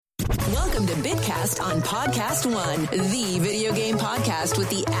Welcome to Bitcast on Podcast One, the video game podcast with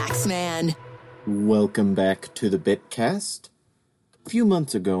the Axeman. Welcome back to the Bitcast. A few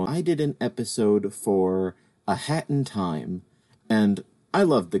months ago, I did an episode for A Hat in Time, and I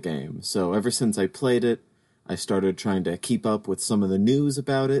loved the game, so ever since I played it, I started trying to keep up with some of the news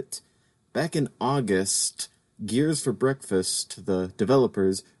about it. Back in August, Gears for Breakfast, the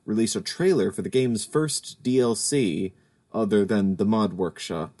developers, released a trailer for the game's first DLC, other than the Mod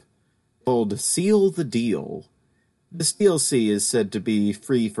Workshop, called Seal the Deal. This DLC is said to be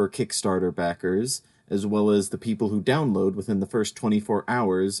free for Kickstarter backers, as well as the people who download within the first 24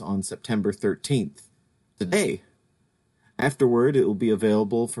 hours on September 13th. Today. Afterward, it will be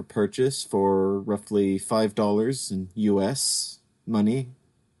available for purchase for roughly $5 in US money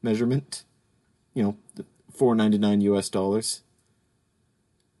measurement. $4.99 US dollars.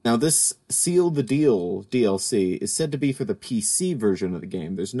 Now, this Seal the Deal DLC is said to be for the PC version of the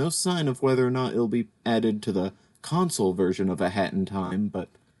game. There's no sign of whether or not it'll be added to the console version of A Hat in Time, but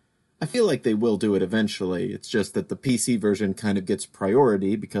I feel like they will do it eventually. It's just that the PC version kind of gets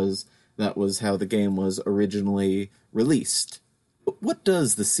priority because that was how the game was originally released. But what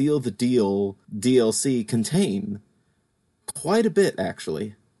does the Seal the Deal DLC contain? Quite a bit,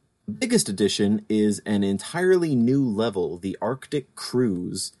 actually. The biggest addition is an entirely new level, the Arctic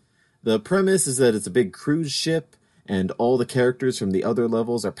Cruise. The premise is that it's a big cruise ship, and all the characters from the other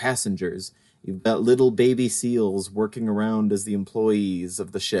levels are passengers. You've got little baby seals working around as the employees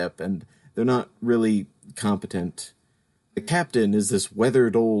of the ship, and they're not really competent. The captain is this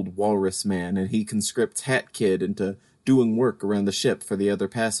weathered old walrus man, and he conscripts Hat Kid into doing work around the ship for the other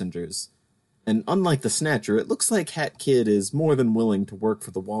passengers. And unlike the Snatcher, it looks like Hat Kid is more than willing to work for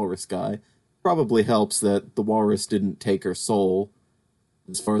the walrus guy. Probably helps that the walrus didn't take her soul,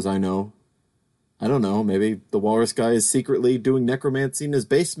 as far as I know. I don't know, maybe the walrus guy is secretly doing necromancy in his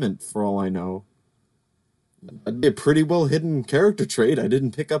basement, for all I know. That'd be a pretty well-hidden character trait. I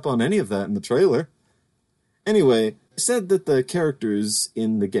didn't pick up on any of that in the trailer. Anyway, I said that the characters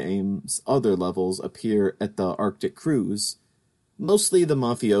in the game's other levels appear at the Arctic Cruise. Mostly the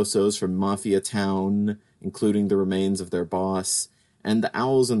mafiosos from Mafia Town, including the remains of their boss, and the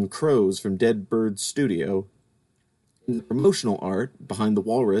owls and crows from Dead Bird Studio. In the promotional art, behind the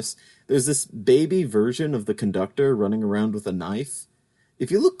walrus, there's this baby version of the conductor running around with a knife. If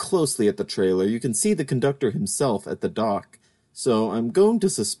you look closely at the trailer, you can see the conductor himself at the dock, so I'm going to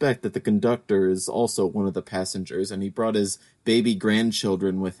suspect that the conductor is also one of the passengers, and he brought his baby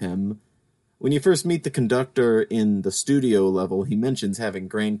grandchildren with him. When you first meet the conductor in the studio level, he mentions having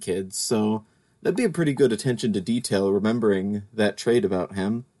grandkids, so that'd be a pretty good attention to detail remembering that trait about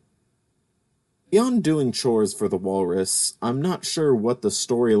him. Beyond doing chores for the walrus, I'm not sure what the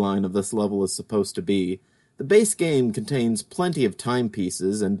storyline of this level is supposed to be. The base game contains plenty of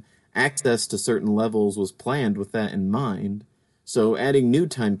timepieces, and access to certain levels was planned with that in mind, so adding new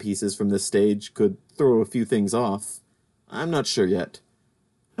timepieces from this stage could throw a few things off. I'm not sure yet.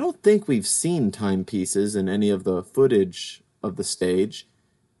 I don't think we've seen timepieces in any of the footage of the stage.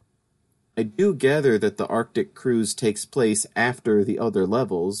 I do gather that the Arctic Cruise takes place after the other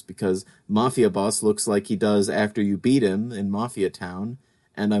levels, because Mafia Boss looks like he does after you beat him in Mafia Town,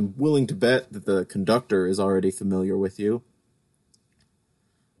 and I'm willing to bet that the conductor is already familiar with you.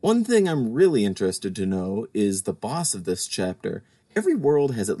 One thing I'm really interested to know is the boss of this chapter. Every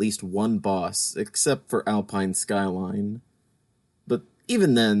world has at least one boss, except for Alpine Skyline. But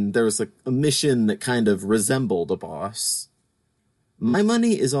even then, there was a mission that kind of resembled a boss. My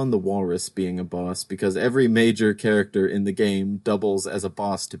money is on the walrus being a boss, because every major character in the game doubles as a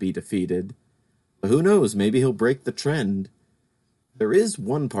boss to be defeated. But who knows, maybe he'll break the trend. There is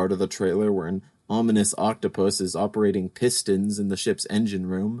one part of the trailer where an ominous octopus is operating pistons in the ship's engine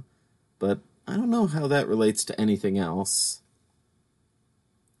room, but I don't know how that relates to anything else.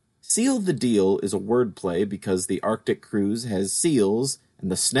 Seal the Deal is a wordplay because the Arctic Cruise has seals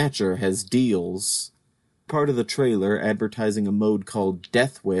and the Snatcher has deals. Part of the trailer advertising a mode called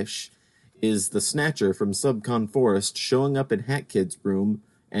Death Wish is the Snatcher from Subcon Forest showing up in Hat Kid's room,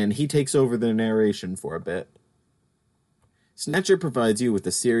 and he takes over the narration for a bit. Snatcher provides you with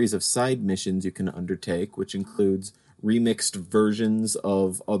a series of side missions you can undertake, which includes remixed versions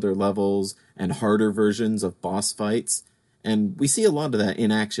of other levels and harder versions of boss fights, and we see a lot of that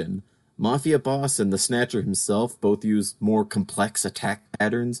in action. Mafia Boss and the Snatcher himself both use more complex attack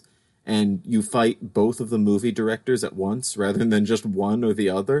patterns, and you fight both of the movie directors at once rather than just one or the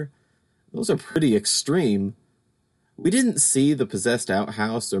other. Those are pretty extreme. We didn't see the Possessed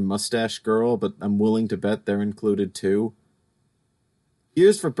Outhouse or Mustache Girl, but I'm willing to bet they're included too.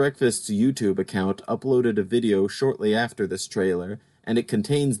 Gears for Breakfast's YouTube account uploaded a video shortly after this trailer, and it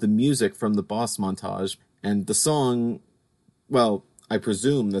contains the music from the boss montage. And the song, well, I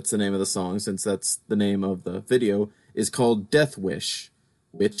presume that's the name of the song, since that's the name of the video, is called Death Wish,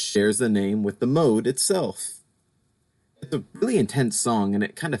 which shares the name with the mode itself. It's a really intense song, and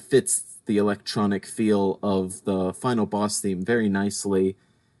it kind of fits the electronic feel of the final boss theme very nicely.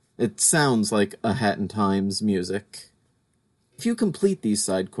 It sounds like a Hat in Time's music. If you complete these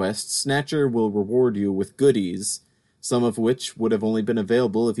side quests, Snatcher will reward you with goodies, some of which would have only been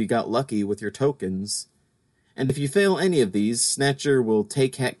available if you got lucky with your tokens. And if you fail any of these, Snatcher will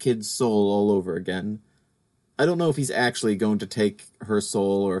take Hat Kid's soul all over again. I don't know if he's actually going to take her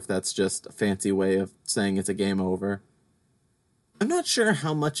soul, or if that's just a fancy way of saying it's a game over. I'm not sure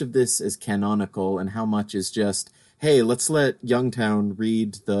how much of this is canonical and how much is just, hey, let's let Youngtown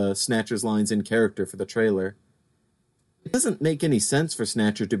read the Snatcher's lines in character for the trailer. It doesn't make any sense for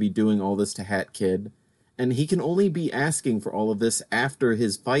Snatcher to be doing all this to Hat Kid, and he can only be asking for all of this after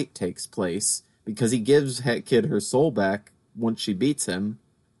his fight takes place, because he gives Hat Kid her soul back once she beats him,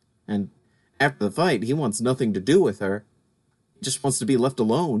 and after the fight, he wants nothing to do with her. He just wants to be left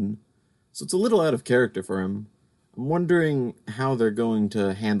alone. So it's a little out of character for him. I'm wondering how they're going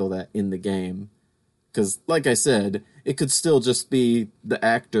to handle that in the game. Because, like I said, it could still just be the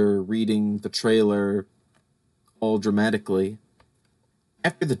actor reading the trailer all dramatically.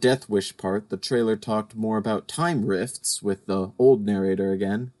 After the Death Wish part, the trailer talked more about time rifts with the old narrator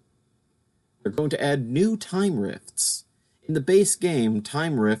again. They're going to add new time rifts. In the base game,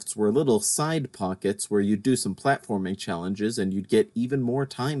 time rifts were little side pockets where you'd do some platforming challenges and you'd get even more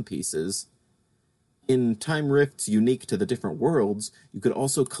time pieces. In time rifts unique to the different worlds, you could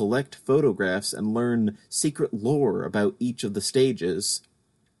also collect photographs and learn secret lore about each of the stages.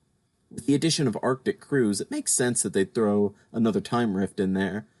 With the addition of Arctic Cruise, it makes sense that they'd throw another time rift in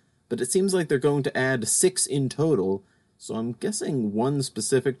there, but it seems like they're going to add 6 in total, so I'm guessing 1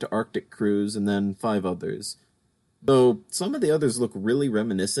 specific to Arctic Cruise and then 5 others. Though some of the others look really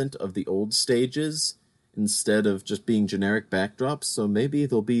reminiscent of the old stages, instead of just being generic backdrops, so maybe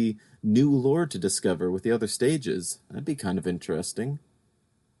there'll be new lore to discover with the other stages. That'd be kind of interesting.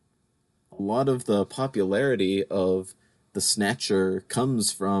 A lot of the popularity of the Snatcher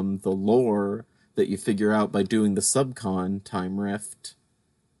comes from the lore that you figure out by doing the Subcon time rift.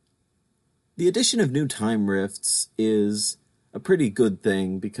 The addition of new time rifts is a pretty good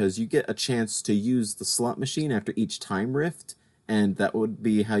thing, because you get a chance to use the slot machine after each time rift, and that would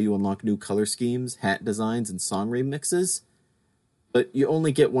be how you unlock new color schemes, hat designs, and song remixes. But you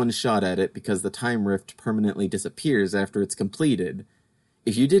only get one shot at it because the time rift permanently disappears after it's completed.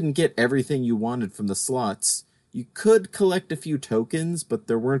 If you didn't get everything you wanted from the slots, you could collect a few tokens, but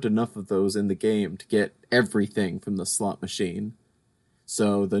there weren't enough of those in the game to get everything from the slot machine.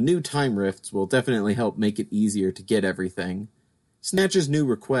 So the new time rifts will definitely help make it easier to get everything. Snatcher's new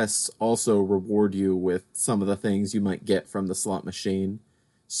requests also reward you with some of the things you might get from the slot machine.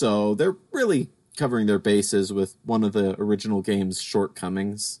 So they're really covering their bases with one of the original game's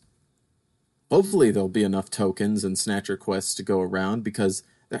shortcomings. Hopefully there'll be enough tokens and Snatcher quests to go around, because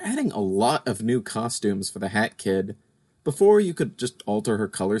they're adding a lot of new costumes for the Hat Kid. Before, you could just alter her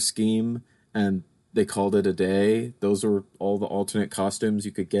color scheme, and they called it a day. Those were all the alternate costumes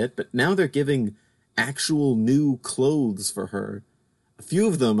you could get, but now they're giving actual new clothes for her. A few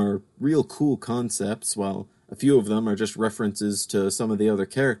of them are real cool concepts, while a few of them are just references to some of the other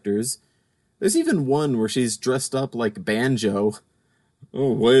characters. There's even one where she's dressed up like Banjo.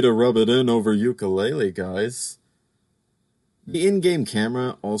 Oh, way to rub it in over Yooka-Laylee, guys. The in-game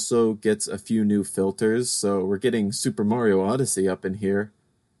camera also gets a few new filters, so we're getting Super Mario Odyssey up in here.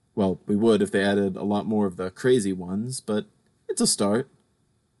 Well, we would if they added a lot more of the crazy ones, but it's a start.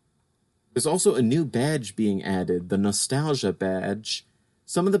 There's also a new badge being added, the Nostalgia Badge.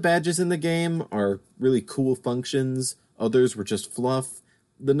 Some of the badges in the game are really cool functions, others were just fluff.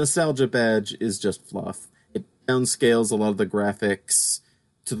 The Nostalgia Badge is just fluff. It downscales a lot of the graphics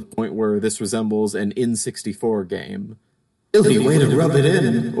to the point where this resembles an N64 game. Really way to rub it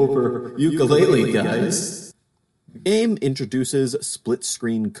in over Yooka-Laylee, guys. The game introduces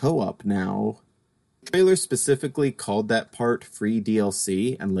split-screen co-op now. The trailer specifically called that part free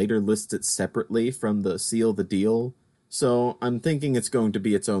DLC and later lists it separately from the Seal the Deal, so I'm thinking it's going to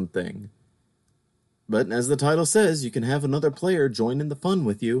be its own thing. But as the title says, you can have another player join in the fun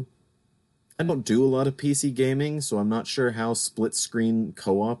with you. I don't do a lot of PC gaming, so I'm not sure how split-screen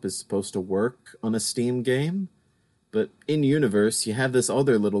co-op is supposed to work on a Steam game. But in-universe, you have this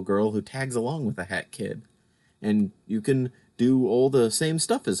other little girl who tags along with the Hat Kid, and you can do all the same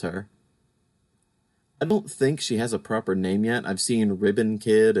stuff as her. I don't think she has a proper name yet. I've seen Ribbon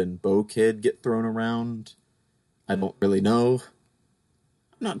Kid and Bow Kid get thrown around. I don't really know.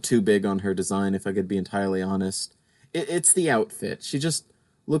 not too big on her design, if I could be entirely honest. It's the outfit. She just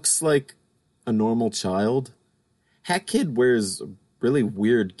looks like a normal child. Hat Kid wears a really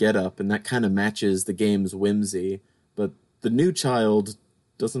weird getup, and that kind of matches the game's whimsy. But the new child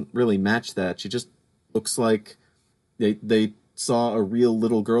doesn't really match that. She just looks like they saw a real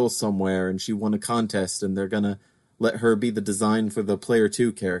little girl somewhere, and she won a contest, and they're gonna let her be the design for the Player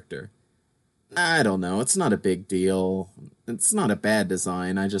 2 character. I don't know. It's not a big deal. It's not a bad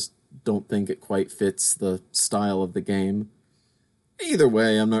design. I just don't think it quite fits the style of the game. Either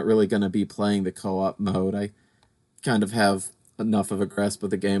way, I'm not really going to be playing the co-op mode. I kind of have enough of a grasp of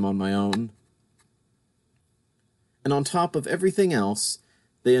the game on my own. And on top of everything else,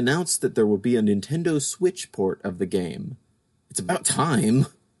 they announced that there will be a Nintendo Switch port of the game. It's about time.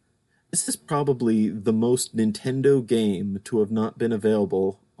 This is probably the most Nintendo game to have not been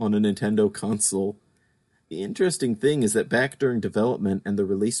available on a Nintendo console. The interesting thing is that back during development and the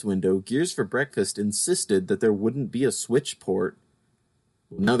release window, Gears for Breakfast insisted that there wouldn't be a Switch port.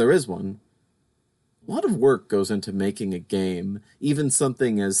 Well, now there is one. A lot of work goes into making a game, even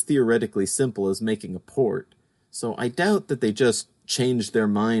something as theoretically simple as making a port, so I doubt that they just changed their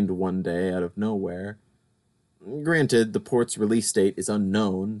mind one day out of nowhere. Granted, the port's release date is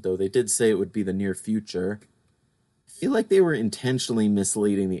unknown, though they did say it would be the near future. I feel like they were intentionally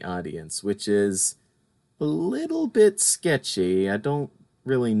misleading the audience, which is a little bit sketchy. I don't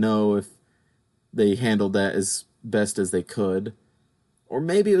really know if they handled that as best as they could. Or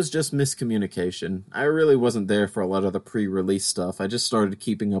maybe it was just miscommunication. I really wasn't there for a lot of the pre-release stuff. I just started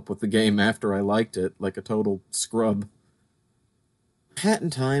keeping up with the game after I liked it, like a total scrub. Hat in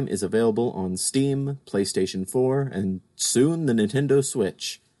Time is available on Steam, PlayStation 4, and soon the Nintendo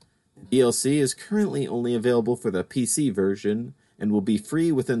Switch. The DLC is currently only available for the PC version, and will be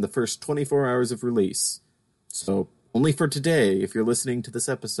free within the first 24 hours of release. So, only for today, if you're listening to this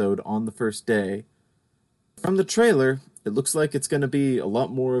episode on the first day. From the trailer, it looks like it's going to be a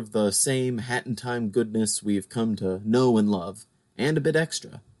lot more of the same Hat in Time goodness we've come to know and love, and a bit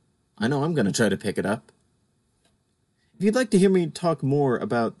extra. I know I'm going to try to pick it up. If you'd like to hear me talk more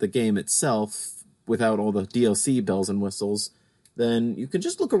about the game itself, without all the DLC bells and whistles, then you can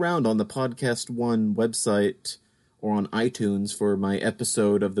just look around on the Podcast One website or on iTunes for my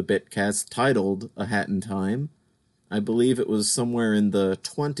episode of the Bitcast titled A Hat in Time. I believe it was somewhere in the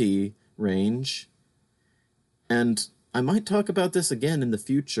 20 range. And I might talk about this again in the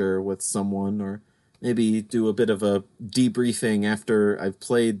future with someone, or maybe do a bit of a debriefing after I've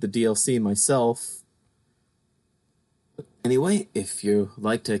played the DLC myself. Anyway, if you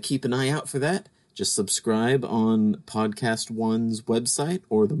like to keep an eye out for that, just subscribe on Podcast One's website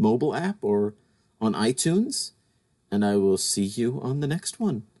or the mobile app or on iTunes, and I will see you on the next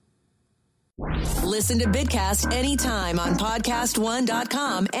one. Listen to Bitcast anytime on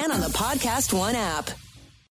podcastone.com and on the Podcast One app.